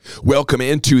Welcome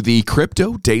into the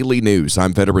Crypto Daily News.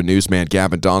 I'm veteran newsman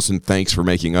Gavin Dawson. Thanks for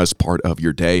making us part of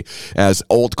your day as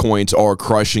altcoins are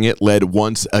crushing it, led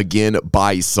once again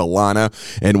by Solana.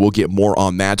 And we'll get more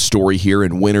on that story here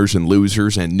in winners and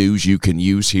losers and news you can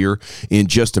use here in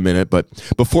just a minute.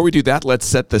 But before we do that, let's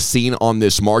set the scene on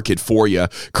this market for you.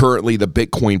 Currently, the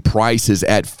Bitcoin price is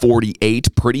at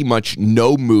 48, pretty much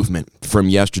no movement from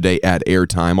yesterday at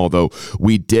airtime, although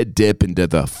we did dip into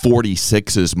the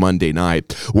 46s Monday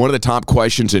night. One of the top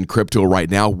questions in crypto right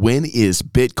now, when is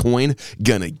Bitcoin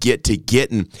gonna get to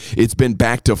getting? It's been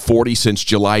back to 40 since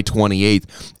July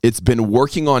 28th. It's been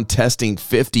working on testing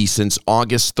 50 since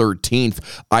August 13th.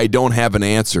 I don't have an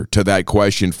answer to that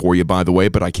question for you, by the way,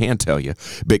 but I can tell you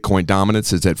Bitcoin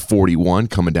dominance is at 41,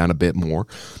 coming down a bit more.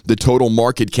 The total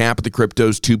market cap of the crypto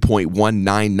is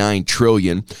 2.199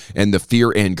 trillion, and the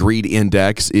fear and greed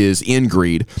index is in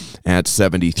greed at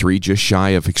 73, just shy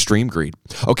of extreme greed.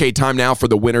 Okay, time now for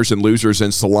the winners and losers,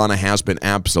 and Solana has been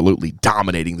absolutely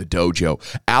dominating the dojo.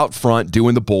 Out front,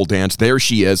 doing the bull dance. There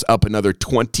she is, up another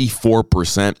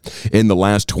 24% in the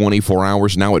last 24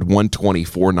 hours, now at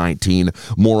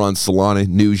 124.19. More on Solana,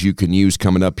 news you can use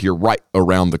coming up here right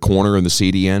around the corner in the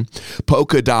CDN.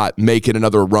 Polkadot making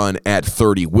another run at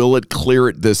 30. Will it clear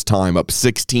it this time? Up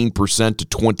 16% to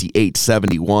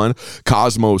 28.71.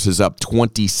 Cosmos is up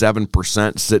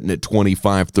 27%, sitting at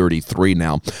 25.33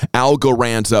 now.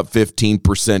 Algorand's up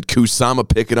 15%. Kusama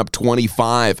picking up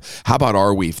 25. How about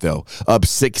Arweave, though? Up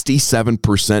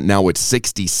 67%, now at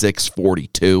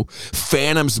 66.42.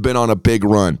 Phantom's been on a big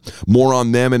run. More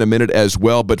on them in a minute as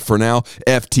well, but for now,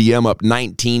 FTM up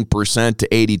 19%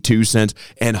 to 82 cents,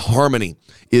 and Harmony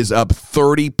is up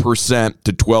 30%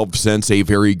 to 12 cents. A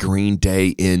very green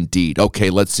day indeed. Okay,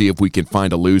 let's see if we can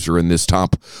find a loser in this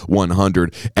top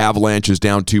 100. Avalanche is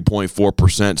down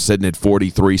 2.4%, sitting at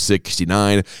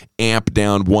 43.69. AMP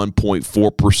down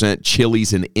 1.4%.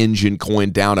 Chili's and Engine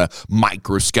Coin down a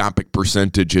microscopic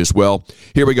percentage as well.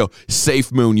 Here we go.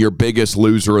 SafeMoon, your biggest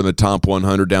loser in the top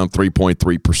 100, down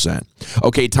 3.3%.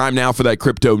 Okay, time now for that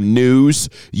crypto news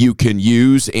you can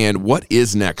use. And what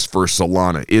is next for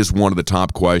Solana is one of the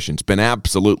top questions. Been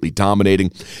absolutely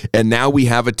dominating. And now we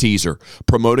have a teaser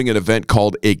promoting an event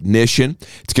called Ignition.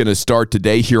 It's going to start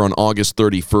today here on August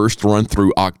 31st, run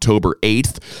through October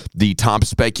 8th. The top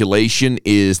speculation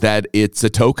is that it's a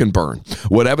token burn.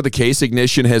 Whatever the case,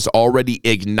 Ignition has already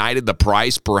ignited the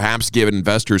price, perhaps given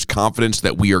investors confidence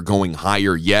that we are going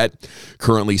higher yet.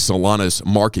 Currently, Solana's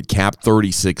market cap,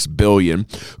 $36 billion.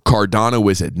 Cardano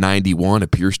is at 91.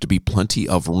 Appears to be plenty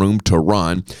of room to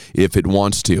run if it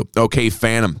wants to. Okay,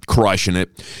 Phantom crushing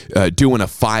it, doing a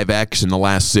 5x in the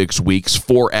last 6 weeks,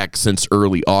 4x since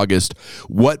early August.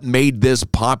 What made this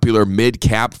popular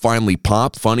mid-cap finally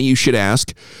pop? Funny you should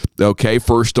ask. Okay,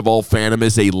 first of all, Phantom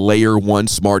is a layer 1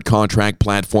 smart contract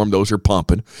platform. Those are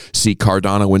pumping. See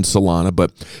Cardano and Solana.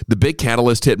 But the big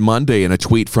catalyst hit Monday in a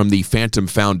tweet from the Phantom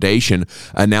Foundation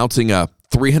announcing a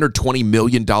 $320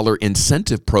 million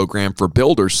incentive program for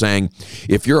builders, saying,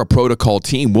 if you're a protocol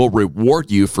team, we'll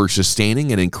reward you for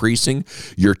sustaining and increasing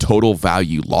your total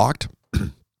value locked.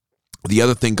 The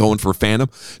other thing going for Phantom,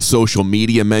 social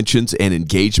media mentions and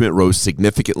engagement rose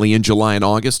significantly in July and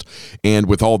August. And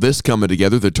with all this coming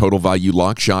together, the total value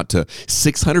lock shot to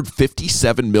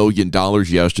 $657 million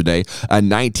yesterday, a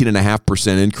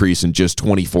 19.5% increase in just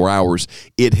 24 hours.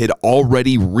 It had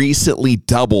already recently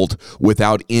doubled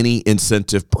without any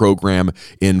incentive program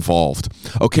involved.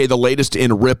 Okay, the latest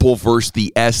in Ripple versus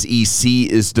the SEC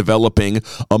is developing.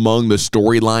 Among the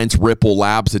storylines, Ripple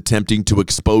Labs attempting to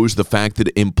expose the fact that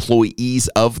employees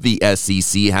of the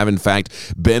SEC have in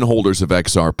fact been holders of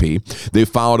XRP. They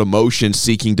filed a motion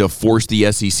seeking to force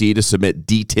the SEC to submit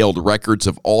detailed records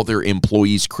of all their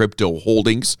employees' crypto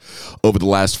holdings over the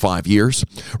last 5 years.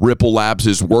 Ripple Labs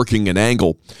is working an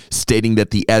angle, stating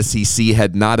that the SEC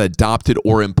had not adopted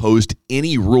or imposed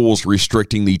any rules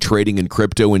restricting the trading in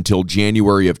crypto until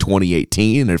January of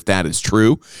 2018. And if that is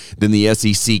true, then the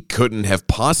SEC couldn't have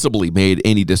possibly made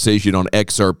any decision on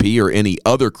XRP or any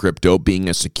other crypto being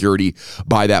a security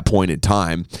by that point in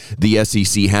time. The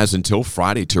SEC has until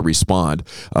Friday to respond.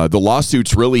 The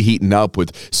lawsuit's really heating up,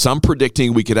 with some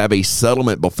predicting we could have a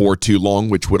settlement before too long,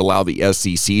 which would allow the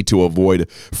SEC to avoid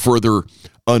further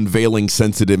unveiling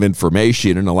sensitive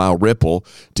information and allow Ripple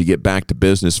to get back to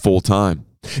business full time.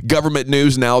 Government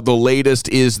news now. The latest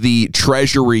is the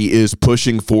Treasury is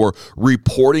pushing for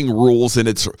reporting rules in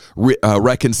its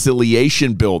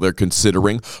reconciliation bill they're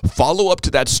considering. Follow up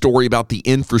to that story about the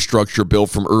infrastructure bill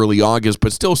from early August,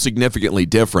 but still significantly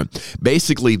different.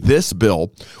 Basically, this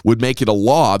bill would make it a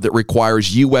law that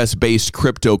requires U.S.-based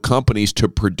crypto companies to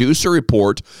produce a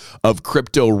report of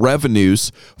crypto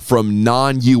revenues from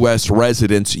non-U.S.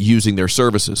 residents using their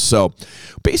services. So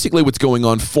basically what's going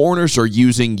on, foreigners are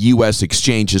using U.S.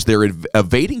 exchanges. They're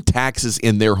evading taxes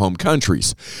in their home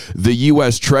countries. The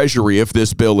U.S. Treasury, if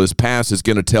this bill is passed, is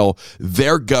going to tell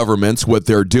their governments what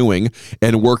they're doing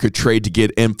and work a trade to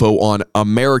get info on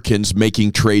Americans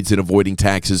making trades and avoiding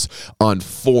taxes on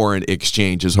foreign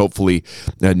exchanges. Hopefully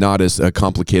not as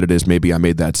complicated as maybe I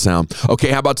made that sound.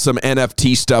 Okay, how about some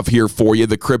NFT stuff here for you?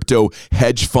 The crypto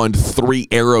hedge fund Three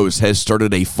Arrows has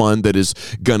started a fund that is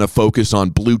going to focus on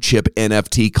blue chip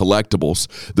NFT collectibles.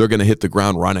 They're going to hit the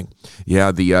ground running.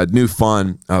 Yeah, the new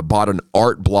fund bought an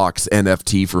Art Blocks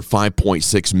NFT for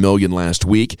 $5.6 million last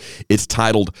week. It's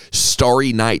titled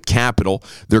Starry Night Capital.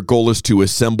 Their goal is to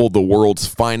assemble the world's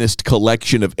finest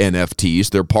collection of NFTs.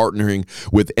 They're partnering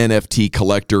with NFT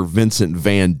collector Vincent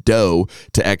Van Dough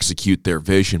to execute their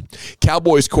vision.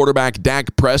 Cowboys quarterback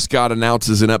Dak Prescott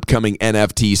announces an upcoming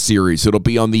NFT series. It'll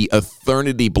be on the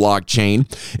Eternity blockchain.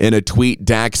 In a tweet,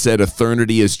 Dak said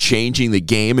Eternity is changing the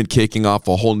game and kicking off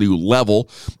a whole new level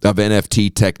of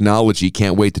NFT technology.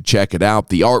 Can't wait to check it out.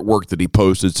 The artwork that he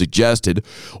posted suggested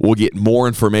we'll get more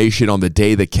information on the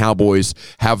day the Cowboys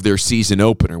have their season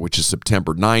opener, which is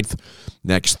September 9th,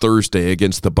 next Thursday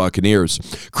against the Buccaneers.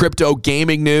 Crypto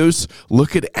gaming news.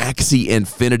 Look at Axie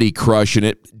Infinity crushing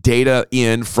it. Data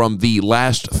in from the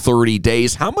last 30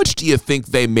 days. How much do you think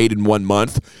they made in 1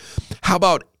 month? How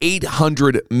about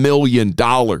 $800 million?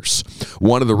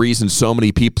 One of the reasons so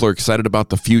many people are excited about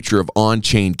the future of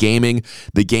on-chain gaming,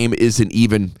 the game isn't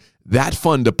even that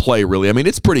fun to play, really. I mean,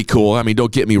 it's pretty cool. I mean,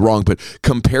 don't get me wrong, but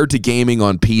compared to gaming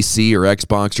on PC or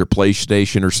Xbox or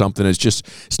PlayStation or something,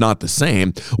 it's not the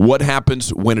same. What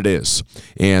happens when it is?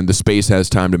 And the space has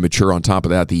time to mature. On top of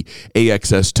that, the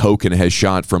AXS token has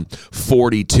shot from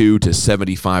 $42 to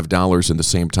 $75 in the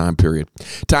same time period.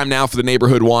 Time now for the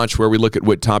Neighborhood Watch, where we look at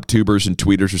what top tubers and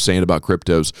tweeters are saying about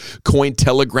cryptos.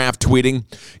 Cointelegraph tweeting,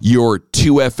 your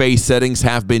 2FA settings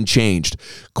have been changed.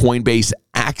 Coinbase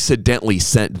accidentally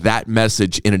sent that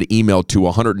message in an email to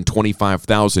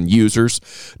 125,000 users.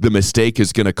 The mistake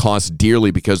is going to cost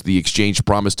dearly because the exchange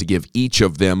promised to give each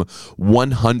of them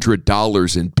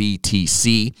 $100 in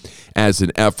BTC as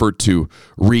an effort to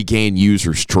regain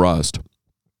users' trust.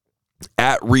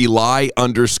 At Rely_CH.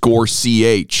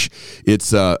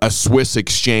 It's a Swiss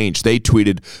exchange. They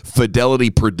tweeted,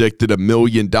 Fidelity predicted $1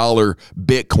 million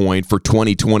Bitcoin for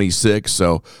 2026.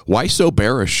 So why so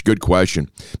bearish? Good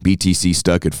question. BTC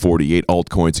stuck at 48.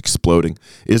 Altcoins exploding.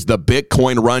 Is the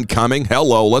Bitcoin run coming?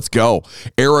 Hello, let's go.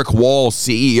 Eric Wall,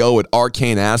 CEO at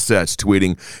Arcane Assets,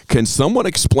 tweeting, can someone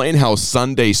explain how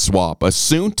Sunday Swap, a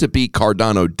soon-to-be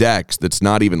Cardano DEX that's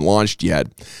not even launched yet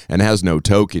and has no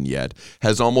token yet,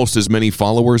 has almost as many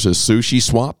followers as Sushi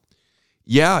Swap?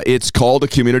 Yeah, it's called a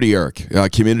community, Eric.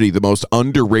 Community, the most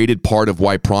underrated part of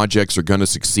why projects are going to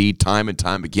succeed time and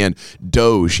time again.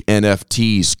 Doge,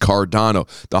 NFTs, Cardano,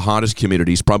 the hottest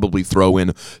communities. Probably throw in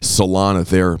Solana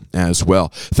there as well.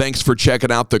 Thanks for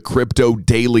checking out the Crypto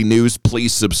Daily News.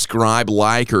 Please subscribe,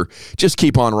 like, or just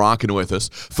keep on rocking with us.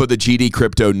 For the GD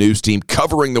Crypto News team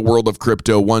covering the world of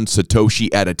crypto one Satoshi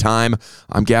at a time,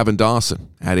 I'm Gavin Dawson.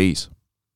 At ease.